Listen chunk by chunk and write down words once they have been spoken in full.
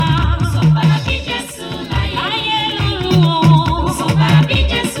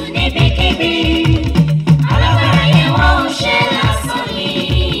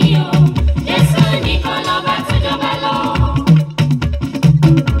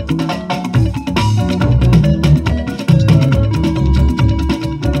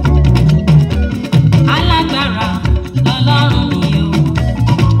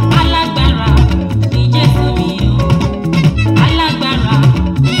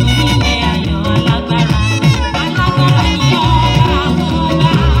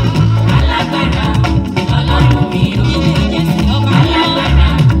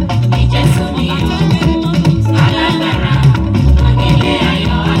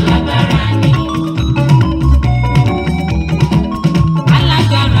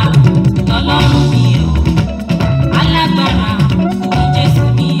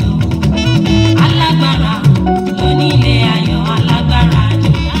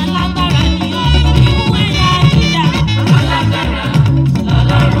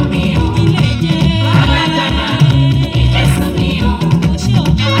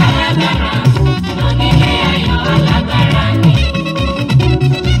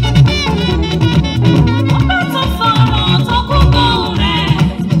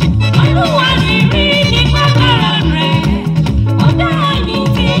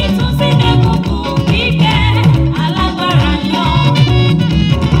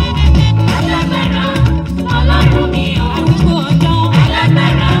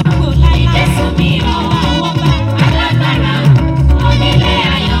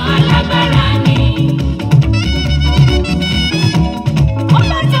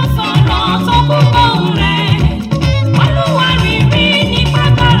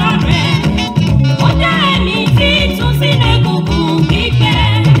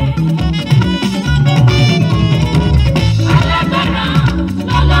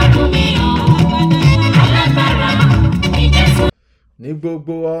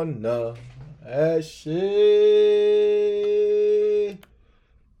gbogbo ọ̀nà ẹ ṣé,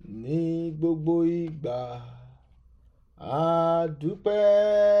 ní gbogbo ìgbà a dúpẹ́,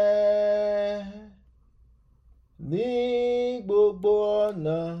 ní gbogbo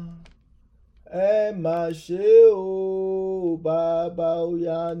ọ̀nà ẹ mà ṣé o bàbá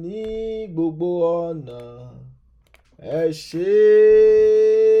oya, ní gbogbo ọ̀nà ẹ ṣé,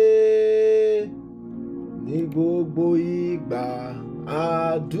 ní gbogbo ìgbà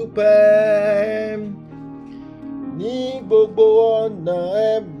a dúpẹ́, ní gbogbo ọ̀nà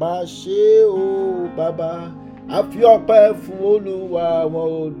ẹ mà ṣé o bàbá. A fi ọpẹ́ fún Olúwa àwọn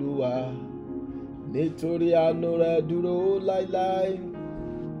Olúwa, nítorí àánú rẹ̀ dúró láéláé.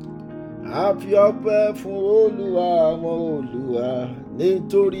 A fi ọpẹ́ fún Olúwa àwọn Olúwa,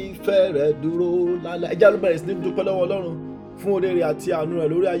 nítorí ìfẹ́ rẹ̀ dúró láéláé. Ẹ jẹ́ á bẹ̀rẹ̀ sí ní dúpẹ́ lọ́wọ́ Ọlọ́run fún oore rẹ̀ àti àánú rẹ̀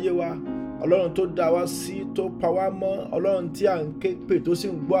lórí ayé wa. Ọlọ́run tó dá wa sí, tó pa wá mọ́, Ọlọ́run tí à ń ké pè tó sì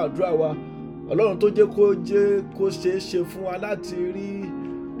ń gbọ́ àdúrà wa, Ọlọ́run tó jẹ́ kó ṣeé ṣe fún wa láti rí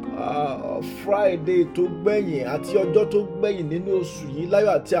Friday tó gbẹ̀yìn àti ọjọ́ tó gbẹ̀yìn nínú oṣù yìí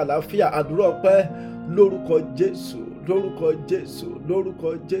láyọ̀ àti àlàáfíà. Àdúrà ọpẹ́ lórúkọ Jésù, lórúkọ Jésù, lórúkọ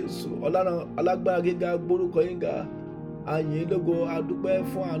Jésù. Ọlọ́run alágbára gíga, gbórúkọ yín ga, àyìn lógo. Adúpẹ́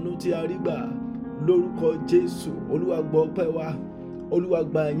fún àánú tí a rí gbà lórúkọ Jésù. Olúwa gbọ́ ọpẹ́ wa, Olúwa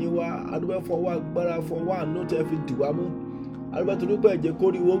gba ẹ̀yìn wa. Adúpẹ́ fún ọwọ́ agbára, fún ọwọ́ àánú tẹ́ fi dì wá mú. Adúpẹ́ torí pé ẹ jẹ́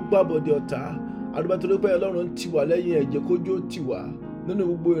kóríwó gbàbọ̀dẹ̀ ọ̀tá. Adúpẹ́ torí pé Ọlọ́run tì wá lẹ́yìn, ẹ jẹ́ kójú tì wá nínú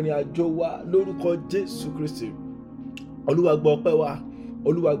gbogbo ìrìn àjò wa lórúkọ Jésù Kristi. Olúwa gbọ́ ọpẹ́ wa,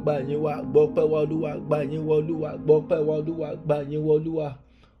 Olúwa gba ẹ̀yìn wa, gbọ́ ọpẹ́ wa Olúwa, gba ẹ̀yìn wa Olúwa, gbọ́ ọpẹ́ wa Olúwa, gba ẹ̀yìn wa Olúwa.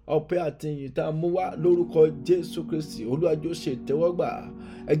 Ọpẹ́ àti ìyìn tá a mú wá lórúkọ Jésù Kristi. Olúwa jọ̀ọ́ ṣe ìtẹ́wọ́gbà.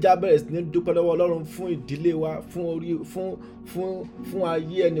 Ẹ jẹ́ á bẹ̀rẹ̀ sí ní dúpẹ́ lọ́wọ́ Ọlọ́run fún ìdílé wa, fún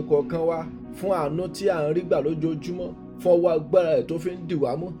ayé ẹnìkọ̀ọ̀kan wa, fún àánú tí à ń rí gbà lójoojúmọ́, fún ọwọ́ agbára rẹ̀ tó fi ń dì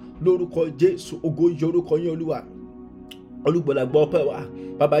wá mú lórúkọ Jésù. Ògo yẹ orúkọ yín Olúwa. Olùgbàlà gbọ́ ọpẹ́ wa,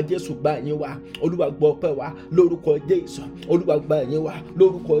 bàbá Jésù gba ẹ̀yìn wa. Olúwa gbọ́ ọpẹ́ wa lórúkọ Jésù. Olúwa gba ẹ̀yìn wa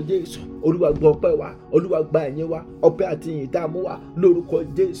lórúkọ Jésù. Olúwa gbọ́ ọpẹ́ wa, Olúwa gba ẹ̀yìn wa. Ọpẹ́ àti ìyìn tá a mú wá lórúkọ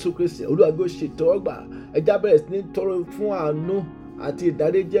Jésù Kristi. Olúwa gbọ́ ṣètẹ́wọ́gbà. Ẹ jẹ́ á bẹ̀rẹ̀ sí ní tọrọ fún àánú àti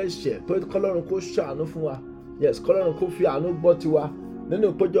ìdáríjì ẹ̀ṣẹ̀, pé kọ́lọ́run kó ṣàánú fún wa. Yes, kọ́lọ́run kó fi àánú gbọ́ tiwa nínú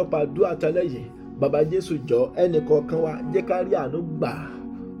ìpéjọpọ̀ àdúrà tálẹ́ yìí. Bàbá Jésù jọ̀ọ́ ẹnì kọ̀ọ̀kan wa jẹ́ ká rí àánú gbà.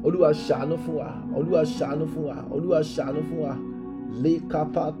 Olúwa ṣàánú fún wa, Olúwa ṣàánú fún wa, Olúwa ṣàánú fún wa. Lé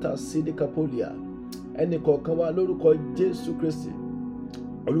kápátá sídìí kápólìà. Ẹnì kọ̀ọ̀kan wa lórúkọ Jésù Kristi.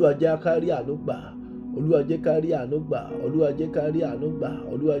 Olúwa jẹ́ ká rí àánú gbà. Olúwa jẹ́ ká rí àánú gbà. Olúwa jẹ́ ká rí àánú gbà.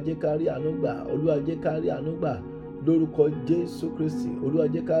 Olúwa jẹ́ ká rí àánú gbà. Olúwa jẹ́ ká rí àánú gbà lórúkọ Jésù Kristi. Olúwa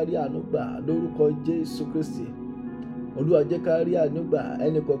jẹ́ ká rí àánú gbà lórúkọ Jésù Kristi. Olúwa jẹ́ ká rí àánú gbà.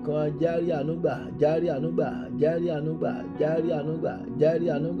 Ẹnì kọ̀ọ̀kan wa járí àánú gbà, járí àánú gbà, járí àánú gbà, járí àánú gbà, járí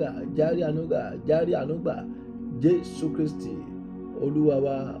àánú gbà, járí àánú gbà, járí àánú gbà. Jésù Kristi Olúwa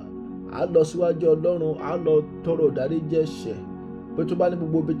wa. A lọ síwájú Ọlọ́run, a lọ tọrọ ìdáríjì ẹ̀ṣẹ̀, pé tó bá ní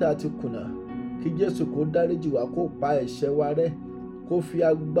gbogbo ibi tá a ti kùnà, kí Jésù kó dáríjì wá, kó pa ẹ̀ṣẹ̀ wa rẹ́, kó fi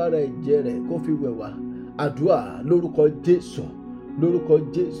agbára ẹ̀jẹ̀ rẹ̀ kó fi wẹ̀ wá. Àdúrà lórúkọ Jésù, lórúkọ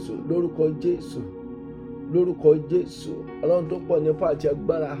Jésù, lórúkọ Jésù, lórúkọ Jésù. Ọlọ́run tó pọ̀ nípa àti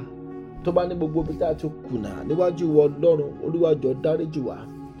agbára, tó bá ní gbogbo ibi tá a ti kùnà níwájú ìwọ Ọlọ́run, Olúwa jọ̀ọ́ dáríjì wá.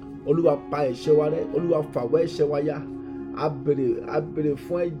 Olúwa pa ẹ̀ṣẹ̀ wa rẹ́, Olúwa fàwọ́ ẹ̀ṣẹ̀ wa ya. A béèrè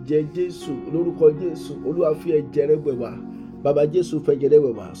fún ẹ̀jẹ̀ Jésù lórúkọ Jésù. Olúwa fi ẹ̀jẹ̀ rẹ̀ wẹ̀ wá. Bàbá Jésù fẹ́ ẹ̀jẹ̀ rẹ̀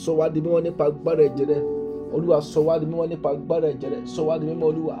wẹ̀ wá. Sọ wá di mímọ́ nípa agbára ẹ̀jẹ̀ rẹ̀. Olúwa sọ wá di mímọ́ nípa agbára ẹ̀jẹ̀ rẹ̀. Sọ wá di mímọ́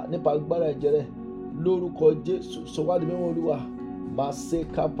Olúwa nípa agbára ẹ̀jẹ̀ rẹ̀ lórúkọ Jésù. Sọ wá di mímọ́ Olúwa. Màsé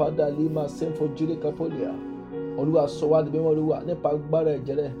kápádà lé màsé fojúlé kápólìà. Olúwa sọ wá di mímọ́ Olúwa nípa agbára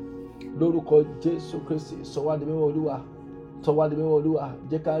ẹ̀jẹ̀ rẹ̀ lórúkọ Jésù Kristi. Sọ wá di mímọ́ Olúwa. Sọ wá di mímọ́ Olúwa.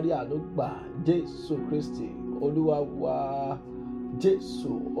 Jẹ́ ká rí àánú gbà. Jésù Kristi Olúwa wa. Jésù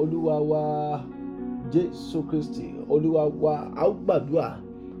Olúwa wa. Jésù Kristi Olúwa wa. A ó gbàdúrà.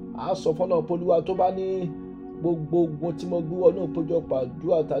 A sọ fún Ọlọ́run pé Olúwa tó bá ní gbogbo ogun tí mo gbé wọnú ìpéjọpọ̀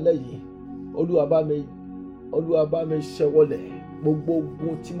àdúrà tálẹ́ yìí, Olúwa bá mi ṣẹ́wọ́lẹ̀. Gbogbo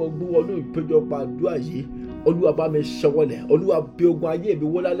ogun tí mo gbé wọnú ìpéjọpọ̀ àdúrà yìí, Olúwa bá mi ṣẹ́wọ́lẹ̀. Olúwa bí ogun ayé mi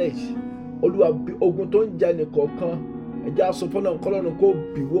wó lálẹ́ yìí. Olúwa bí ogun tó ń jà ẹnìkọ̀ọ̀kan. Ẹ jẹ́ á sọ fún Ọlọ́run kọ́lọ́run kó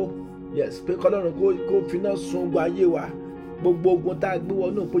bì wó. Yes, pé kọ́lọ́run kó finá sun ogun ayé wa. Gbogbo ogun tá a gbé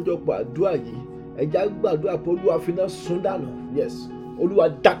wọnú ìpéjọpọ̀ àdúrà yìí, ẹ jẹ́ á gbàdúrà pé Olúwa finá sun dànù. Yes, Olúwa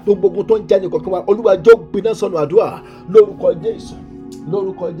dá gbogbo ogun tó ń jà ẹnìkọ̀ọ̀kan wa. Olúwa jó gbiná sọnù. Àdúrà lórúkọ Jésù,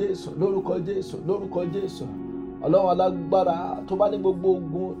 lórúkọ Jésù, lórúkọ Jésù, lórúkọ Jésù. Ọlọ́run alágbára, tó bá ní gbogbo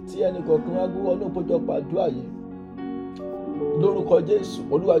ogun tí ẹnìkọ̀ọ̀kan wa gbé wọnú ìpéjọpọ̀ àdúrà yìí, lórúkọ Jésù.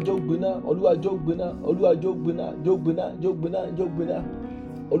 Olúwa jó gbiná, Olúwa jó gbiná, Olúwa jó gbiná, jó gbiná, jó gbiná, jó gbiná.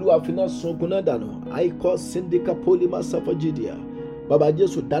 Olúwa finá sun ogun náà dànù. Àìkọ́ síndíkà pólímà sáfọ́jìdìá. Bàbá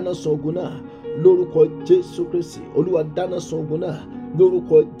Jésù dáná sun ogun náà lórúkọ Jésù Kristi. Olúwa dáná sun ogun náà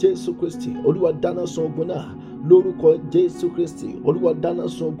lórúkọ Jésù Kristi. Olúwa dáná sun ogun náà lórúkọ Jésù Kristi. Olúwa dáná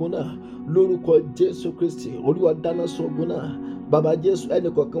sun ogun náà lórúkọ Jésù Kristi. Olúwa dáná sun ogun náà. Bàbá Jésù, ẹnì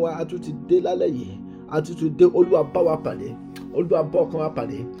kọ̀ọ̀kan wa a tún ti dé lálẹ́ yìí, a tún ti dé. Olúwa bá wa pàdé, Olúwa bá ọkàn wa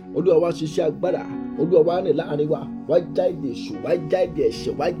pàdé, Olúwa wá ṣiṣẹ́ agbára, Olúwa wá rìn láàrin wa, wá já ìdè èṣù, wá já ìdè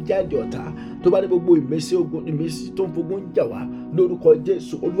ẹ̀ṣẹ̀, wá já ìdè ọ̀tá tó bá ní gbogbo ìmísí ogun, ìmísí tó ń fogun jà wá lórúkọ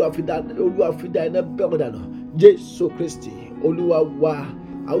Jésù. Olúwa fi dá iná bẹ́ẹ̀ dànù Jésù Kristi. Olúwa wa,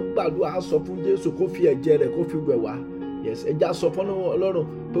 a gbàdúrà, a sọ fún Jésù kó fi ẹ̀jẹ̀ rẹ̀ kó fi wẹ̀ wá. Yes, ẹja sọ fún Ọlọ́run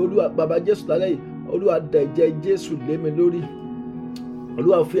pé Olúwa, bàbá Jésù lálẹ́ yìí, Olúwa dà ẹ̀jẹ̀ Jésù lé mi lórí.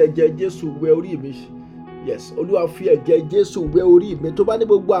 Olúwa fi ẹ̀jẹ̀ Jésù wẹ̀ orí mi. Yes, Olúwa fi ẹ̀jẹ̀ Jésù wẹ̀ orí mi tó bá ní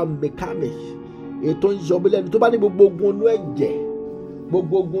gbogbo àmì kámi ètò ń yọ mí lẹ́nu, tó bá ní gbogbo ogun inú ẹ̀jẹ̀,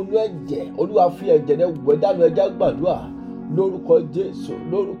 gbogbo ogun inú ẹ̀jẹ̀, Olúwa fi ẹ̀jẹ̀ rẹ̀ wẹ̀ dànù. Ẹja gbàdúrà lórúkọ Jésù,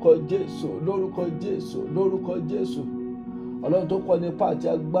 lórúkọ Jésù, lórúkọ Jésù, lórúkọ Jésù. Ọlọ́run tó kọ́ nípa àti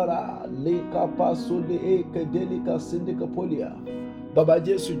agbára lè kápá sóde èkédélíkà síndíkà pólíà. Bàbá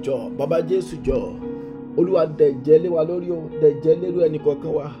Jésù jọ, bàbá Jésù jọ. Olúwa dẹ̀jẹ̀ lé wa lórí o, dẹ̀jẹ̀ lé lórí ẹnì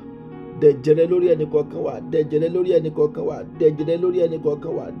kọ̀ọ̀kan wa, dẹ̀jẹ̀ lé lórí ẹnì kọ̀ọ̀kan wa, dẹ̀jẹ̀ lé lórí ẹnì kọ̀ọ̀kan wa, dẹ̀jẹ̀ lé lórí ẹnì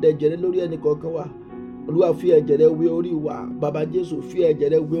kọ̀ọ̀kan wa, dẹ̀jẹ̀ lé lórí ẹnì kọ̀ọ̀kan wa. Olúwa fi ẹ̀jẹ̀ rẹ̀ wẹ̀ orí wa. Bàbá Jésù fi ẹ̀jẹ̀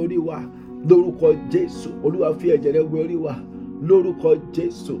rẹ̀ wẹ̀ orí wa lórúkọ Jésù. Olúwa fi ẹ̀jẹ̀ rẹ̀ wẹ̀ orí wa lórúkọ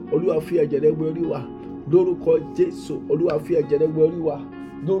Jésù. Olúwa fi ẹ̀jẹ̀ rẹ̀ wẹ̀ orí wa lórúkọ Jésù. Olúwa fi ẹ̀jẹ̀ rẹ̀ wẹ̀ orí wa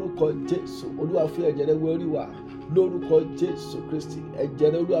lórúkọ Jésù. Olúwa fi ẹ̀jẹ̀ rẹ̀ wẹ̀ orí wa lórúkọ Jésù Kristi. Ẹ̀jẹ̀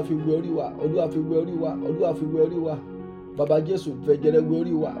rẹ̀ Olúwa fi wẹ̀ orí wa, Olúwa fi wẹ̀ orí wa, Olúwa fi wẹ̀ orí wa. Bàbá Jésù fi ẹ̀jẹ̀ rẹ̀ wẹ̀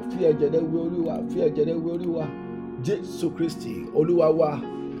orí wa, fi ẹ̀jẹ̀ rẹ̀ wẹ̀ orí wa, fi ẹ̀jẹ̀ rẹ̀ wẹ̀ orí wa. Jésù Kristi Olúwa wa.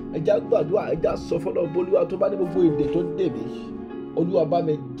 Ẹja gbàdúrà, ẹja sọ fọlọ́ Olúwa tó bá ní gbogbo èdè tó dè mí, Olúwa bá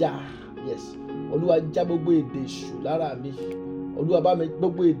mi já. Yes, Olúwa já gbogbo èdè èṣù lára mi, Olúwa bá mi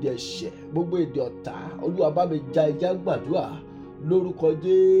gbogbo èdè ẹ̀ṣẹ̀, gbogbo èdè ọ̀tá, Olúwa bá mi já. Ẹja gbàdúrà lórúkọ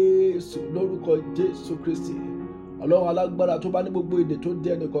Jésù, lórúkọ Jésù Kristi. Ọlọ́run alágbára tó bá ní gbogbo èdè tó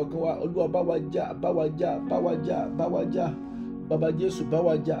dé ẹnì kọ̀ọ̀kan wa, Olúwa bá wa já, bá wa já, bá wa já, bá wa já. Bàbá Jésù bá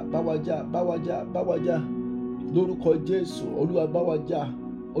wa já, bá wa já, bá wa já, bá wa já. Lórúkọ Jésù, Olúwa bá wa já,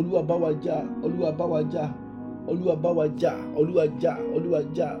 Olúwa bá wa já, Olúwa bá wa já, Olúwa bá wa já, Olúwa já, Olúwa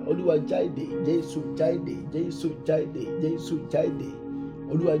já, Olúwa já ìdè, Jésù já ìdè, Jésù já ìdè, Jésù já ìdè.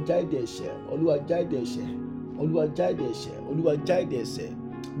 Olúwa já ìdè ẹ̀ṣẹ̀, Olúwa já ìdè ẹ̀ṣẹ̀, Olúwa já ìdè ẹ̀ṣẹ̀, Olúwa já ìdè ẹ̀ṣẹ̀.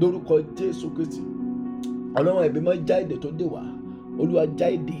 Lórúkọ Jésù Kristi. Ọlọ́run ẹ̀bí mọ́ já ìdè tó dè wá. Olúwa já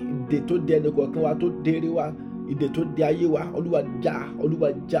ìdè tó dè ẹnì kọ̀ọ̀kan wa, tó dèrè wa, ìdè tó dè ayé wa. Olúwa já, Olúwa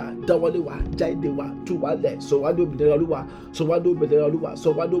já, dáwọ́lé wa, já ìdè wa, tú wa lẹ̀, sọ wá dé òmìnira Olúwa, sọ wá dé òmìnira Olúwa, sọ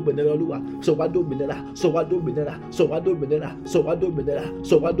wá dé òmìnira Olúwa, sọ wá dé òmìnira, sọ wá dé òmìnira, sọ wá dé òmìnira, sọ wá dé òmìnira,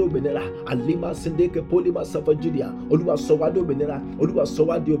 sọ wá dé òmìnira. Àlímà síndéke pólímà sáfọ́jìdìá. Olúwa sọ wá dé òmìnira, Olúwa sọ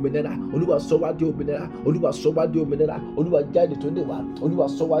wá dé òmìnira, Olúwa sọ wá dé òmìnira, Olúwa sọ wá dé òmìnira. Olúwa já ìdè tó dè wá, Olúwa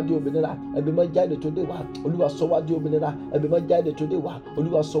sọ wá dé òmìnira. Ẹ̀mí mọ́ já ìdè tó dè wá, Olúwa sọ wá dé òmìnira. Ẹ̀mí mọ́ já ìdè tó dè wá,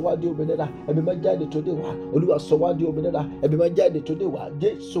 Olúwa sọ wá dé òmìnira. Ẹ̀mí mọ́ já ìdè tó dè wá, Olúwa sọ wá dé òmìnira. Ẹ̀mí mọ́ já ìdè tó dè wá.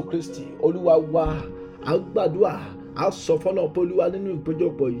 Jésù Kristi Olúwa wa. A gbàdúrà, a sọ fọ́nà pé Olúwa nínú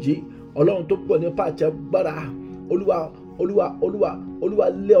ìpéjọpọ̀ yìí, Ọlọ́run tó pọ̀ nípa àti agbára, Olúwa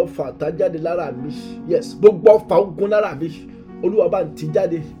lé ọfà tá jáde lára mi. Yes, gbogbo ọfà ogun lára mi, Olúwa bá ń ti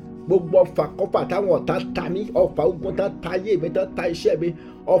jáde. Gbogbo ọfà kọfà táwọn ọ̀tá ta mí, ọfà ogun tá ta ayé mi, tá ta iṣẹ́ mi,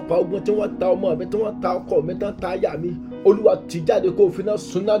 ọfà ogun tí wọ́n ta ọmọ mi, tí wọ́n ta ọkọ mi, tá ta aya mi, Olúwa ti jáde kó fi náà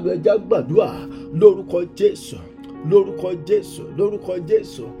súná lu. Ẹja gbàdúrà lórúkọ Jésù, lórúkọ Jésù, lórúkọ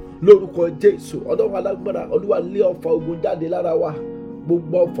Jésù, lórúkọ Jésù. Ọlọ́run alágbára, Olúwa lé ọfà ogun jáde lára wa.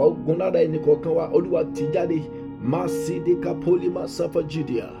 Gbogbo ọfà ogun lára ẹnì kọ̀ọ̀kan wa, Olúwa ti jáde. Masídíkà pólímà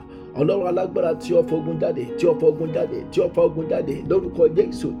sáfọ́jìdìá. Ọlọ́run alágbára tí ọfà ogun jáde, tí ọfà ogun jáde, tí ọfà ogun jáde lórúkọ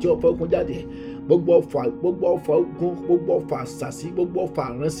Jésù, tí ọfà ogun jáde. Gbogbo ọfà ogun, gbogbo ọfà àṣàsí, gbogbo ọfà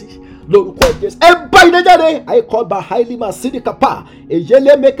àránsí lórúkọ Jésù. Ẹ bá iná jáde. Àìkọ́ba hailima sídìkà pa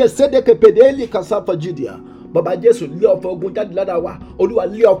èyẹ́lẹ́ mẹ́kẹ́ sédèkè pèdéèlì kàsáfọ́jìdìá. Bàbá Jésù lé ọfà ogun jáde lára wa. Olúwa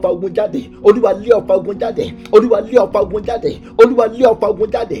lé ọfà ogun jáde, Olúwa lé ọfà ogun jáde, Olúwa lé ọfà ogun jáde, Olúwa lé ọfà ogun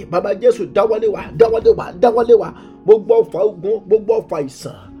jáde. Bàbá Jésù dáwọ́lé wa, dáwọ́lé wa, dáwọ́lé wa. Gbogbo ọfà ogun, gbogbo ọfà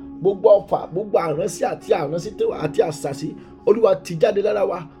ìsàn, gbogbo ọfà, gbogbo àránsí àti àṣàsí, Olúwa ti jáde lára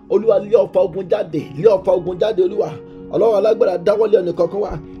wa. Olúwa lé ọfà ogun jáde, lé ọfà ogun jáde. Olúwa Ọlọ́run alágbára dáwọ́lé ẹnì kọ̀ọ̀kan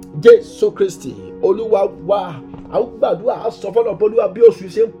wa. Jésù Kristi Olúwa wa. A gbàdúrà, a sọ fọ́nà pé Olúwa bí oṣù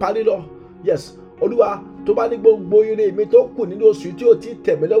ṣe ń parí lọ. Yes, Olúwa tó bá ní gbogbo ire mi tó kù nínú oṣù tí ó ti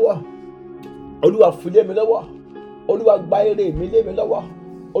tẹ̀ mí lọ́wọ́, Olúwa fi lé mi lọ́wọ́, Olúwa gba ire mi lé mi lọ́wọ́,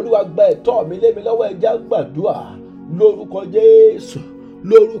 Olúwa gba ẹ̀tọ́ mi lé mi lọ́wọ́. Ẹ jẹ́ gbàdúrà lórúkọ Jésù,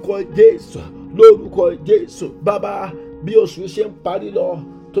 lórúkọ Jésù, lórúkọ Jésù. Bàbá, bí oṣù ṣe ń parí lọ,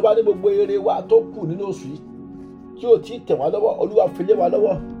 tó bá ní gbogbo ire wa tó kù nínú oṣù yìí tí ò tí tẹ̀ wá lọ́wọ́, Olúwa fi lé wa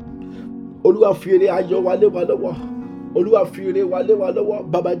lọ́wọ́. Olúwa fi ire ayọ̀ wa lé wa lọ́wọ́. Olúwa fi ire wa lé wa lọ́wọ́.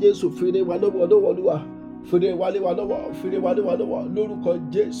 Bàbá Jésù fi ire wa lọ́wọ́ Olúwa. Fi ire wa lé wa lọ́wọ́. Fi ire wa lé wa lọ́wọ́. Lórúkọ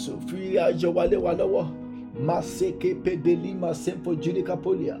Jésù, fi ire ayọ̀ wa lé wa lọ́wọ́. Maseke pedeli masempo judika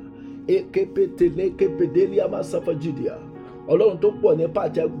polia. Eke petele ke pedeli amasafa judia. Ọlọ́run tó pọ̀ ní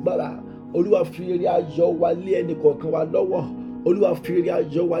pàtẹ agbára. Olúwa fi ire ayọ̀ wa lé ẹnì kọ̀ọ̀kan wa lọ́wọ́. Olúwa fi ire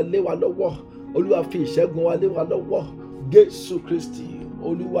ayọ̀ wa lé wa lọ́wọ́. Olúwa fi ìṣẹ́gun wa lé wa lọ́wọ́. Jésù Kristi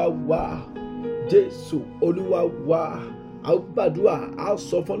Olúwa wa. Jésù Olúwa wa. A gbàdúrà, a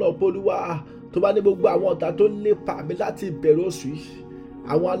sọ fún Ọlọ́run pé Olúwa, tó bá ní gbogbo àwọn ọ̀tá tó ń lépa mi láti ìbẹ̀rẹ̀ oṣù yìí,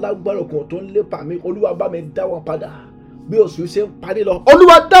 àwọn alágbára kan tó ń lépa mi, Olúwa bá mi dá wọn padà bí oṣù ṣe ń parí lọ.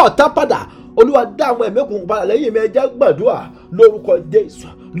 Olúwa dá ọ̀tá padà. Olúwa dá àwọn ẹ̀mí òkùnkùn padà lẹ́yìn mi. Ẹ jẹ́ gbàdúrà lórúkọ Jésù,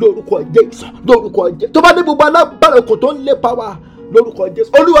 lórúkọ Jésù, lórúkọ Jésù. Tó bá ní gbogbo alágbára kan tó ń lépa wa, lórúkọ Jésù,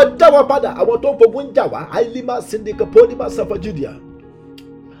 Olúwa dá wọn padà. Àwọn tó ń fogun jà wá, àìlímà síndìkà pọ́límà sáfà jùdíà.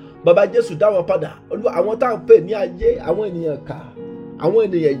 Bàbá Jésù dá wọn padà. Olúwa, àwọn tá à ń pè ní ayé, àwọn ènìyàn kà, àwọn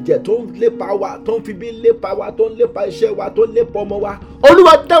ènìyàn jẹ tó ń lépa wa, tó ń fi bí lépa wa, tó ń lépa iṣẹ́ wa, tó ń lépa ọmọ wa,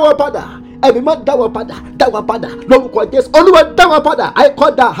 Olúwa dá wọn padà. Ẹ̀mí máa dá wọn padà, dá wọn padà lórúkọ Jésù. Olúwa dá wọn padà.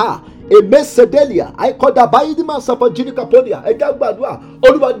 Àìkọ́dà ha èmẹ́sẹ̀dẹ́lìà, àìkọ́dà báyìí ní máa sọ̀fọ̀ jìnnìkà pọ́nìyà. Ẹ jẹ́ gbàdúrà.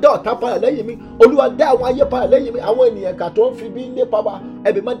 Olúwa dá ọ̀tá padà lẹ́yìn mi. Olúwa dá àwọn ayé padà lẹ́yìn mi. Àwọn ènìyàn kà tó ń fi bí lépa wa,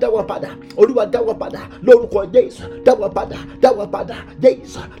 ẹ̀mí máa dá wọn padà. Olúwa dá wọn padà lórúkọ Jésù. Dá wọn padà, dá wọn padà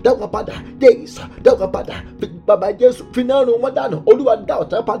Jésù, dá wọn padà Jésù, dá wọn padà. Bàbá Jésù fi náà run wọn dànù. Olúwa dá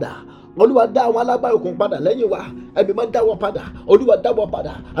ọ̀tá padà. Olúwa dá àwọn alágbára òkun padà lẹ́yìn wa. Ẹ̀mí máa dá wọn padà. Olúwa dá wọn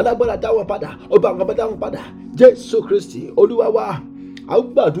padà. Alágbára dá wọn padà. Ọba àwọn ọba dá wọn padà. Jésù Kristi Olúwa wa. A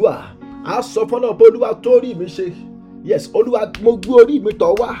gbàdúrà. A sọ fún Ọlọ́run pé Olúwa tún orí mi ṣe. Yes, Olúwa, mo gbé orí mi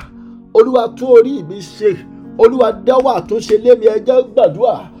tọ̀ wá. Olúwa tún orí mi ṣe. Olúwa dáwọ́ àtúnṣe lé mi. Ẹ jẹ́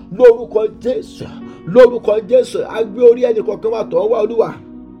gbàdúrà lórúkọ Jésù, lórúkọ Jésù. A gbé orí ẹnì kọ̀ọ̀kan wa tọ̀ wá. Olúwa,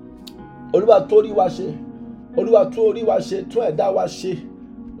 Olúwa tún orí wa ṣe. Olúwa tún orí wa ṣe, tún ẹ̀dá wa ṣe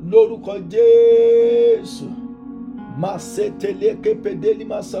lórúkọ Jésù. Masetele kepedeli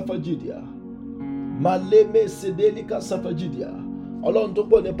masafajidia. Maleme sedeli kasafajidia. Ọlọ́run tó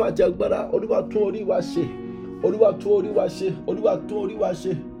pọ̀ ní pàtẹ agbára, Olúwa tún orí wa ṣe. Olúwa tún orí wa ṣe. Olúwa tún orí wa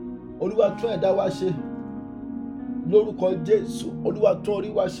ṣe. Olúwa tún ẹ̀dá wa ṣe lórúkọ Jésù. Olúwa tún orí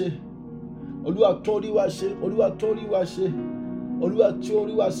wa ṣe. Olúwa tún orí wa ṣe. Olúwa tún orí wa ṣe. Olúwa tún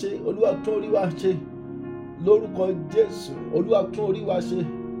orí wa ṣe. Olúwa tún orí wa ṣe lórúkọ Jésù. Olúwa tún orí wa ṣe.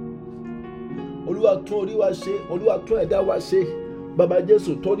 Olúwa tún orí wa ṣe. Olúwa tún ẹ̀dá wa ṣe. Bàbá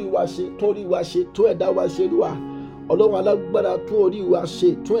Jésù tún orí wa ṣe. Tún orí wa ṣe. Tún ẹ̀dá wa ṣe. Olúwa Ọlọ́run alágbára tún orí wa ṣe.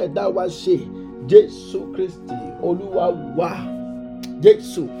 Tún ẹ̀dá wa ṣe. Jésù Kristi Olúwa wa.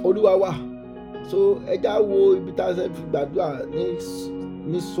 Jésù Olúwa wa. So ẹja wo ibi tá a ṣe fi gbàdúrà ní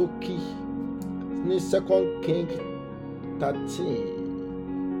ṣókí ní 2 King 13.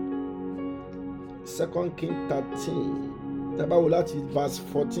 2 King 13. Tàbáwo láti verse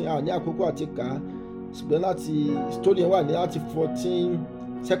 14. Ní àkókò àti kà, ṣùgbọ́n láti story wà ní láti 14.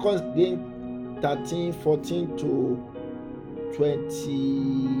 2 King 13, 14 to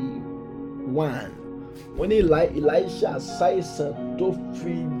 21. Wọ́n ní Elisha ṣàìsàn tó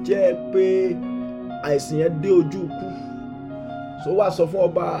fi jẹ́ pé àìsàn yẹn dé ojú ikú. So wá sọ fún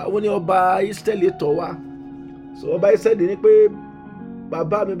ọba, wọ́n ní ọba Ísírẹ́lì tọ̀ wá. So ọba Ísírẹ́lì ní pé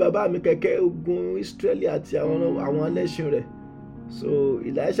bàbá mi kẹ̀kẹ́ ogun Ísírẹ́lì àti àwọn ẹlẹ́ṣin rẹ̀. So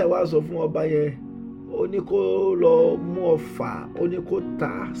Elisha wá sọ fún ọba yẹn, ó ní kó lọ mú ọfà, ó ní kó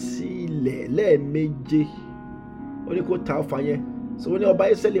ta sí ilẹ̀ lẹ́ẹ̀méje. Ó ní kó ta ọfà yẹn. So wọ́n ní ọba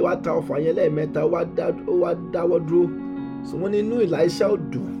Ísírẹ́lì wá ta ọfà yẹn lẹ́ẹ̀mẹ́ta, ó wá dáwọ́ dúró. So wọ́n ní inú Elisha ò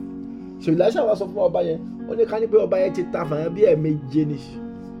dùn. So Elisha wá sọ fún ọba yẹn, ó ní ká ní pé ọba yẹn ti ta ọfà yẹn bí ẹ̀ẹ̀méje ni.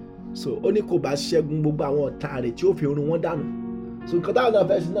 So ó ní kó bá ṣẹ́gun gbogbo àwọn ọ̀tá rẹ̀ tí ó fi run wọ́n dànù. So nǹkan táwọn náà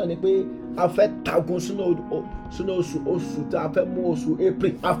fẹ́ sí náà ni pé a fẹ́ tagun sínú oṣù tí a fẹ́ mú oṣù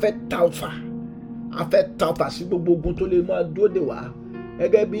April. A fẹ́ ta ọfà sí gbogbo ogun tó lè máa dúró dè wá.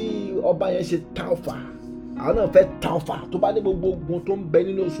 Gẹ́gẹ́ bí ọba yẹn ṣe ta ọfà, àwọn náà fẹ́ ta ọfà tó bá ní gbogbo ogun tó ń bẹ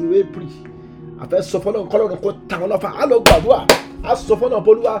nínú oṣù April. A fẹ́ sọ fọ́nà kọ́lọ́run kó ta wọn lọ́fà. A lọ gbàdúrà. A sọ fọ́nà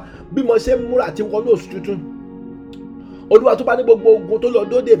Olúwa, bí mo ṣe ń múra àti wọnú oṣù tuntun, Olúwa tó bá ní gbogbo ogun tó lọ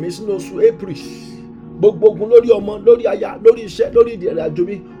dóde mi sínú oṣù April, gbogbo ogun lórí ọmọ, lórí aya, lórí iṣẹ́, lórí ìrìnàjò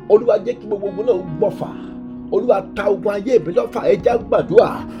mi, Olúwa jẹ́ kí gbogbo ogun náà gbọ́fà. Olúwa ta ogun ayé mi lọ́fà. Ẹ jẹ́ gbàdúrà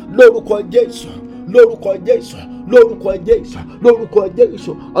lórúkọ Jésù, lórúkọ Jésù, lórúkọ Jésù, lórúkọ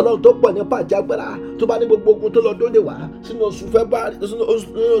Jésù. Ọlọ́run tó pọ̀ nípa àti agbára tó bá ní gbogbo ogun tó lọ dóde wá sínú oṣù February, sínú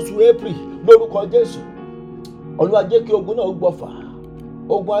oṣù April, lórúkọ Jésù. Olúwa jẹ́ kí ogun náà gbọ̀fà.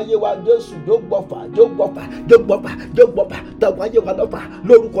 Ogun ayé wa Jésù yóò gbọ̀fà. Tàwọn ayé wa lọ́fà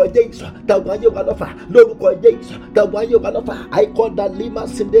lórúkọ Jésù. Tàwọn ayé wa lọ́fà lórúkọ Jésù. Tàwọn ayé wa lọ́fà. Àìkọ́dà lima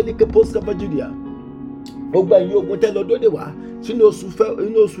sindelike post Nigeria. Ogun ẹ̀yin ogun tẹ́ lọ dóde wá sínú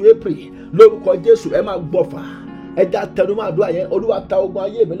oṣù April, lórúkọ Jésù ẹ máa gbọ̀fà. Ẹja tẹnumọ́ àdúrà yẹn. Olúwa ta ogun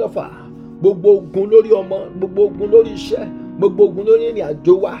ayé mi lọ́fà. Gbogbo ogun lórí ọmọ, gbogbo ogun lórí iṣẹ́, gbogbo ogun lórí ìrìn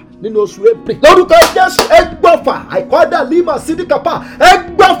àjò wa nínú oṣù April, lórúkọ Jésù ẹ gbọ̀fà. Àìkọ́dà lima sídìkápá ẹ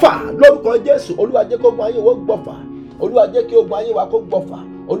gbọ̀fà lórúkọ Jésù. Olúwa jẹ́ kí ogun ayé wa gbọ̀fà. Olúwa jẹ́ kí ogun ayé wa kó gbọ̀fà.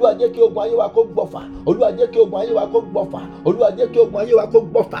 Olúwa jẹ́ kí ogun ayé wa kó gbọ̀fà. Olúwa jẹ́ kí ogun ayé wa kó gbọ̀fà. Olúwa jẹ́ kí ogun ayé wa kó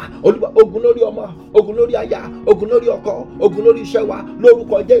gbọ̀fà. Olúwa, ogun lórí ọmọ, ogun lórí aya, ogun lórí ọkọ, ogun lórí iṣẹ́ wa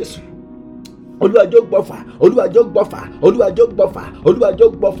lórúkọ Jésù. Olúwa jọ̀ọ́ gbọ̀fà. Olúwa jọ̀ọ́ gbọ̀fà. Olúwa jọ̀ọ́ gbọ̀fà. Olúwa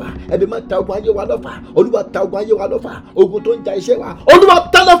jọ̀ọ́ gbọ̀fà. Ẹbí máa ta ogun ayé wa lọ́fà. Olúwa ta ogun ayé wa lọ́fà. Ogun tó ń ja iṣẹ́ wa, Olúwa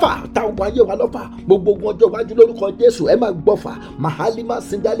ta lọ́fà. Ta ogun ayé wa lọ́fà. Gbogbo ogun ọjọ́ iwájú lórúkọ Jésù ẹ máa gbọ̀fà. Mahalima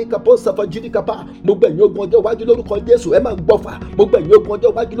sindalika posafa jidikapa. Gbogbo ẹ̀yin ogun ọjọ́ iwájú lórúkọ Jésù ẹ máa gbọ̀fà. Gbogbo ẹ̀yin ogun ọjọ́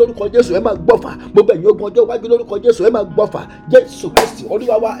iwájú lórúkọ Jésù ẹ máa gbọ̀fà. Gbogbo ẹ̀yin ogun ọjọ́ iwájú lórúkọ Jésù ẹ máa gbọ̀fà. Jésù Kristi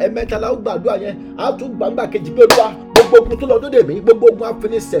Olúwa wa, ẹ̀mẹ́tàlá ó gbàdúrà yẹn. A tún gbàgbà kejì pé Olúwa, gbogbo ogun tó lọ dóde mi, gbogbo ogun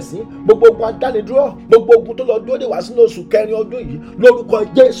afinisẹ̀sín, gbogbo ogun adánidúró, gbogbo ogun tó lọ dóde wá sínú oṣù kẹrin ọdún yìí, lórúkọ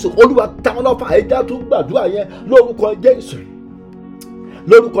Jésù Olúwa ta wọ́n lọ́fà. Ẹja tún gbàdúrà yẹn lórúkọ Jésù,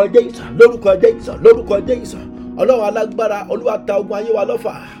 lórúkọ Jésù, lórúkọ Jésù, lórúkọ Jésù. Ọlọ́run alágbára, Olúwa ta ogun ayé wa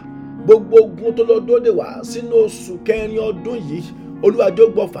lọ́fà. Gbogbo ogun tó lọ dóde wá sínú oṣù kẹrin ọdún yìí, Olúwa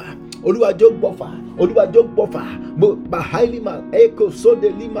jọ̀ọ́ gbọ̀fà. Olúwa jọ̀ọ́ gbọ̀fà. Olúwa jọ̀ọ́ gbọ̀fà. Bahailima eko sode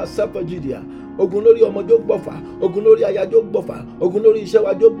lima safajidia. Ogun lórí ọmọ jọ̀ọ́ gbọ̀fà. Ogun lórí aya jọ̀ọ́ gbọ̀fà. Ogun lórí iṣẹ́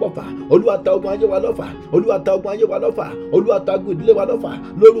wa jọ̀ọ́ gbọ̀fà. Olúwa ta ogun ayé wa lọ́fà. Olúwa ta ogun ayé wa lọ́fà. Olúwa ta ogun ìdílé wa lọ́fà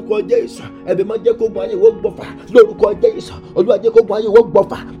lórúkọ Jésù. Ẹ̀bẹ̀ máa jẹ́ kó ogun ayé wo gbọ̀fà lórúkọ Jésù. Olúwa jẹ́ kó ogun ayé wo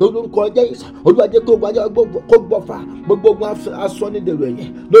gbọ̀fà lórúkọ Jésù. Olúwa jẹ́ kó ogun ayé kó gbọ̀fà. Gbogbo ogun asọ́nidèrò ẹ̀yìn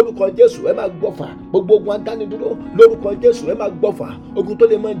lórúkọ Jésù ẹ máa gbọ̀fà. Gbogbo ogun adánidúró lórúkọ Jésù ẹ máa gbọ̀fà. Ogun tó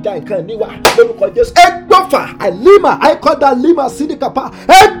lè máa ja nǹkan níwà lórúkọ Jésù ẹ gbọ̀fà. Àìlímà àìkọ́dà límà sídìkápá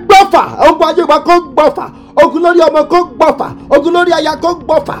ẹ gbọ̀fà. Ogun ayé wa kó gbọ̀fà. Ogun lórí ọmọ kó gbọ̀fà. Ogun lórí aya kó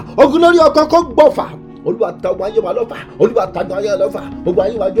gbọ̀fà. Ogun lórí ọkọ kó gbọ̀fà. Olúwa ta ogun ayé wa lọ́fà. Olúwa ta ogun ayé wa lọ́fà. Ogun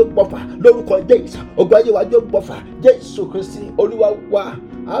ayé wa jọ̀ọ́ gbọ̀fà lórúkọ Jésù. Ogun ayé wa jọ̀ọ́ gbọ̀fà. Jésù Kristi Olúwa wa.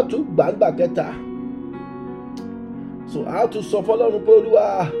 A tún gbàgbà kẹta. So a tún sọ fọ́lọ́run pé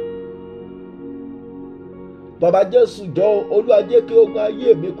Olúwa, bàbá Jésù jọ̀ọ́, Olúwa jẹ́ kí ogun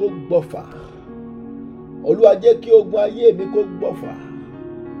ayé mi kó gbọ̀fà. Olúwa jẹ́ kí ogun ayé mi kó gbọ̀fà.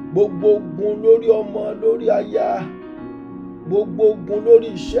 Gbogbo ogun lórí ọmọ, lórí aya, gbogbo ogun lórí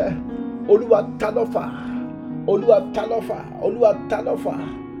iṣẹ́, Olúwa ta lọ́fà. Olúwa ta lọ́fà. Olúwa ta lọ́fà.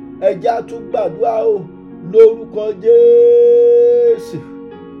 Ẹja tún gbàdúrà o lórúkọ Jésù.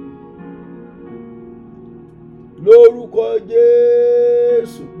 Lórúkọ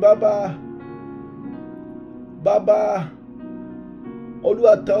Jésù. Bàbá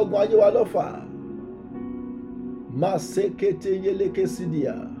Olúwa ta ogun ayé wa lọ́fà. Masekete yeleke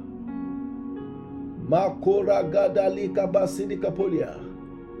sidia. Makora gadali kabasidi kapolia.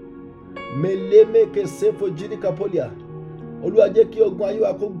 Meleme kesefo jidi kapolia. Olúwa jẹ́ kí ogun ayé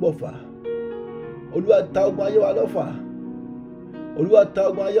wa kó gbọ̀fà. Olúwa ta ogun ayé wa lọ́fà. Olúwa ta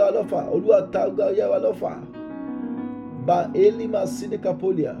ogun ayé wa lọ́fà. Olúwa ta ogun ayé wa lọ́fà. Ba elima sidi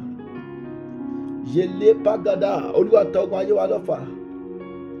kapolia. Yele pagada. Olúwa ta ogun ayé wa lọ́fà.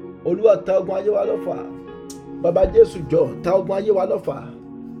 Olúwa ta ogun ayé wa lọ́fà. Bàbá Jésù jọ̀ọ́ ta ogun ayé wa lọ́fà.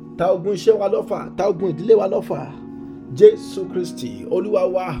 Ta ogun iṣẹ́ wa lọ́fà. Ta ogun ìdílé wa lọ́fà. Jésù Kristi Olúwa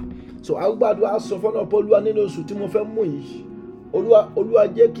wa. So a gbàdúrà sọ fọ́nà pé Olúwa, nínú oṣù tí mo fẹ́ mú yìí, Olúwa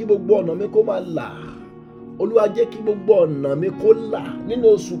jẹ́ kí gbogbo ọ̀nà mi kó máa là. Olúwa jẹ́ kí gbogbo ọ̀nà mi kó là nínú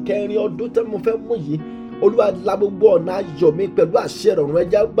oṣù kẹrin ọdún tí mo fẹ́ mú yìí. Olúwa la gbogbo ọ̀nà ayọ̀ mi pẹ̀lú àṣẹ ìrọ̀rùn.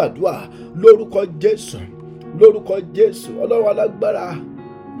 Ẹja gbàdúrà lórúkọ Jésù. Lórúkọ Jésù. Ọlọ́run alágbára,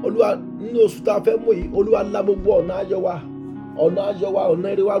 Olúwa nínú oṣù tá a fẹ́ mú yìí, Olúwa la gbogbo ọ̀nà ayọ̀ wa. Ọ̀nà ayọ̀ wa,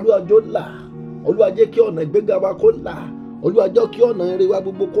 ọ̀nà ire wa, Olúwa jọ̀ọ́ là. Olúwa jẹ́ kí ọ̀nà ìgbéga wa kó là. Olúwa jẹ́ kí ọ̀nà ire wa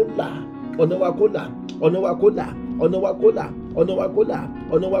gbogbo kó là. Ọ̀nà wa kó là. Ọ̀nà wa kó là. Ọ̀nà wa kó là. Ọ̀nà wa kó là.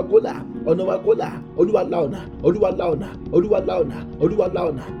 Ọ̀nà wa kó là. Ọ̀nà wa kó là. Olúwa la ọ̀nà. Olúwa la ọ̀nà. Olúwa la ọ̀nà. Olúwa la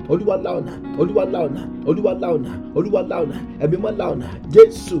ọ̀nà. Olúwa la ọ̀nà. Olúwa la ọ̀nà. Olúwa la ọ̀nà. Olúwa la ọ̀nà. Ẹ̀mí mọ́ la ọ̀nà.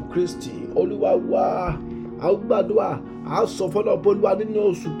 Jésù Kristi Olúwa wa. A gbàdúrà, a sọ fọ́nà pé Olúwa, nínú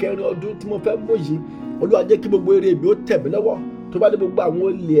oṣù kẹrin ọdún tí mo fẹ́ mú yìí, Olúwa jẹ́ kí gbogbo ire mi ó tẹ̀ mí lọ́wọ́. Tó bá dé gbogbo àwọn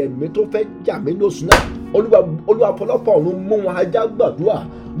olè ẹ̀mí tó fẹ́ jà mí lóṣù náà, Olúwa fọlọ́pàá ọ̀run mú wọn. Ajá gbàdúrà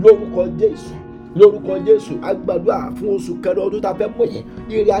lórúkọ Jésù. lórúkọ Jésù. A gbàdúrà fún oṣù kẹrin ọdún tá a fẹ́ mú yìí,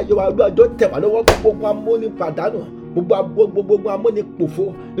 ire ayọ̀ wa lọ́jọ́ tẹ̀ wá lọ́wọ́, gbogbo amúnipàdánù, gbogbo amúnipòfo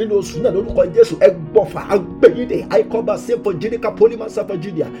nínú oṣù náà lórúkọ Jésù. Ẹ gbọ́fà agbẹ̀yìndé àìkọ́bà sẹ́fọ̀ jíríkà pólímà sáfọ̀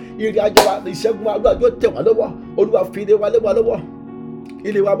jíríà, ire ayọ̀ wa ìṣẹ́gun wa lọ́jọ́ tẹ̀ wá lọ́wọ́. Olúwa fi ire wa lé wa lọ́wọ́,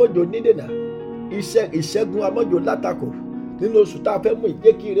 ilé wa mọ́jọ nídènà, ìṣẹ́gun wa mọ́jọ látakò nínú oṣù tá a fẹ́ mú yìí.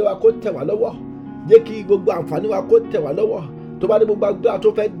 Jẹ́ kí ire wa kó tẹ̀ wá lọ́wọ́, jẹ́ kí gbogbo àǹfààní wa kó tẹ̀ wá lọ́wọ́. Tó bá ní gbogbo agbára tó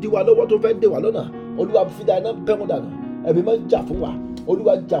fẹ́ dí wa lọ́wọ́, tó fẹ́ dè wá lọ́nà, Olúwa fi dáná bẹ́ẹ̀ dànù. Ẹ̀mí máa ń jà fún wa,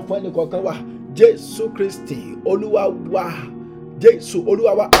 Olúwa jà fún ẹnì kọ̀ọ̀kan wa. Jésù Kristi Olúwa wa, Jésù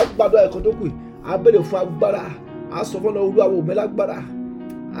Olúwa wa. Agbádọ́ ẹ̀kọ́ tó kù, a béèrè fún agbára, a sọ fún Olúwa wo mi lágbára,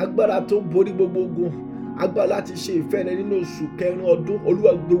 agbára tó borí gbogbo ogun, agbára láti ṣe ìfẹ́ rẹ nínú oṣù kẹrin ọdún.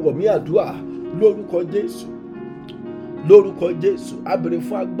 Olúwa gbé wọ̀ mí àdúrà lórúkọ Jésù, lórúkọ Jésù. A béèrè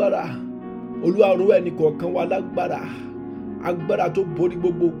fún agbára, Olúwa rọ̀ ẹnì kọ̀ọ̀kan wa lágbára, agbára tó borí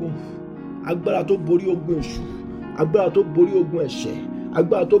gbogbo ogun, agbára tó borí ogun èṣù, agbára tó borí ogun ẹ̀ṣẹ̀,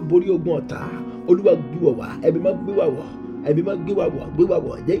 agbára tó borí ogun ọ̀tá. Olúwa gbé wọ̀ wá, ẹ̀mí máa gbé wá wọ̀, ẹ̀mí máa gbé wá wọ̀, gbé wá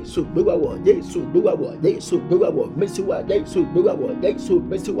wọ̀, Jésù gbé wá wọ̀, Jésù gbé wá wọ̀, Jésù gbé wá wọ̀, mẹ́sì wá, Jésù gbé wá wọ̀, Jésù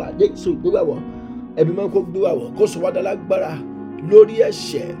mẹ́sì wá, Jésù gbé wá wọ̀. Ẹ̀mí máa kó gbé wá wọ̀, kó sọ wá dá lágbára lórí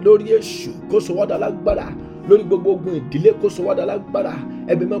ẹ̀ṣẹ̀, lórí èṣù, kó sọ wá dá lágbára lórí gbogbo ogun ìdílé, kó sọ wá dá lágbára.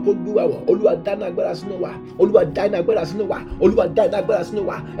 Ẹ̀mí máa kó gbé wá wọ̀. Olúwa dáná agbára sínú wa, Olúwa dáná agbára sínú wa, Olúwa dáná agbára sínú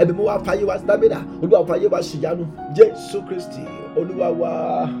wa. Ẹ̀mí máa wá fàyè wa dábìrà, Olúwa fàyè wa ṣìyanu. Jésù Kristi Olúwa wa.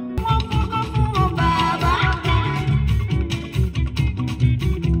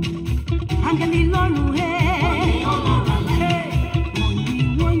 Angeli lọ́run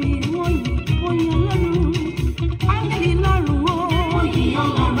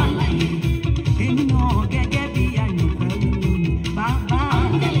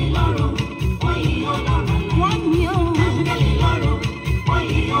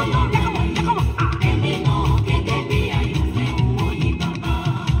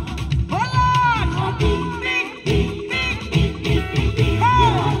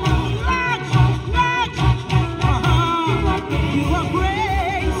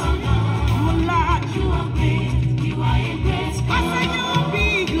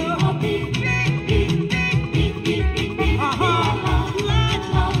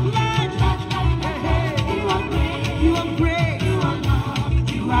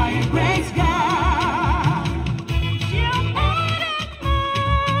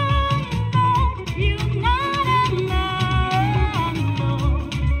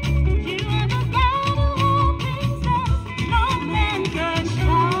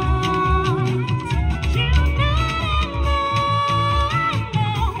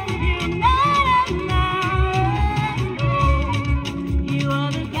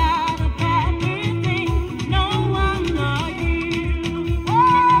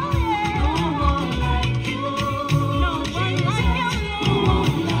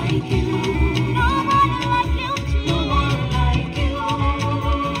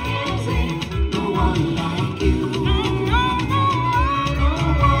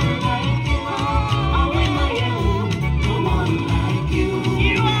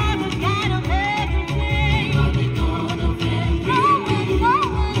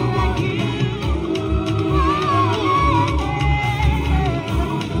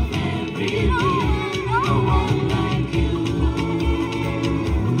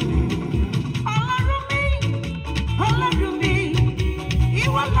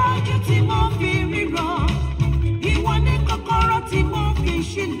Ìwọ tí kọ́kọ́rọ́ tí mo fi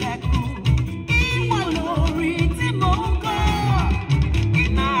ṣílẹ̀kùn. Ìwọ ló ń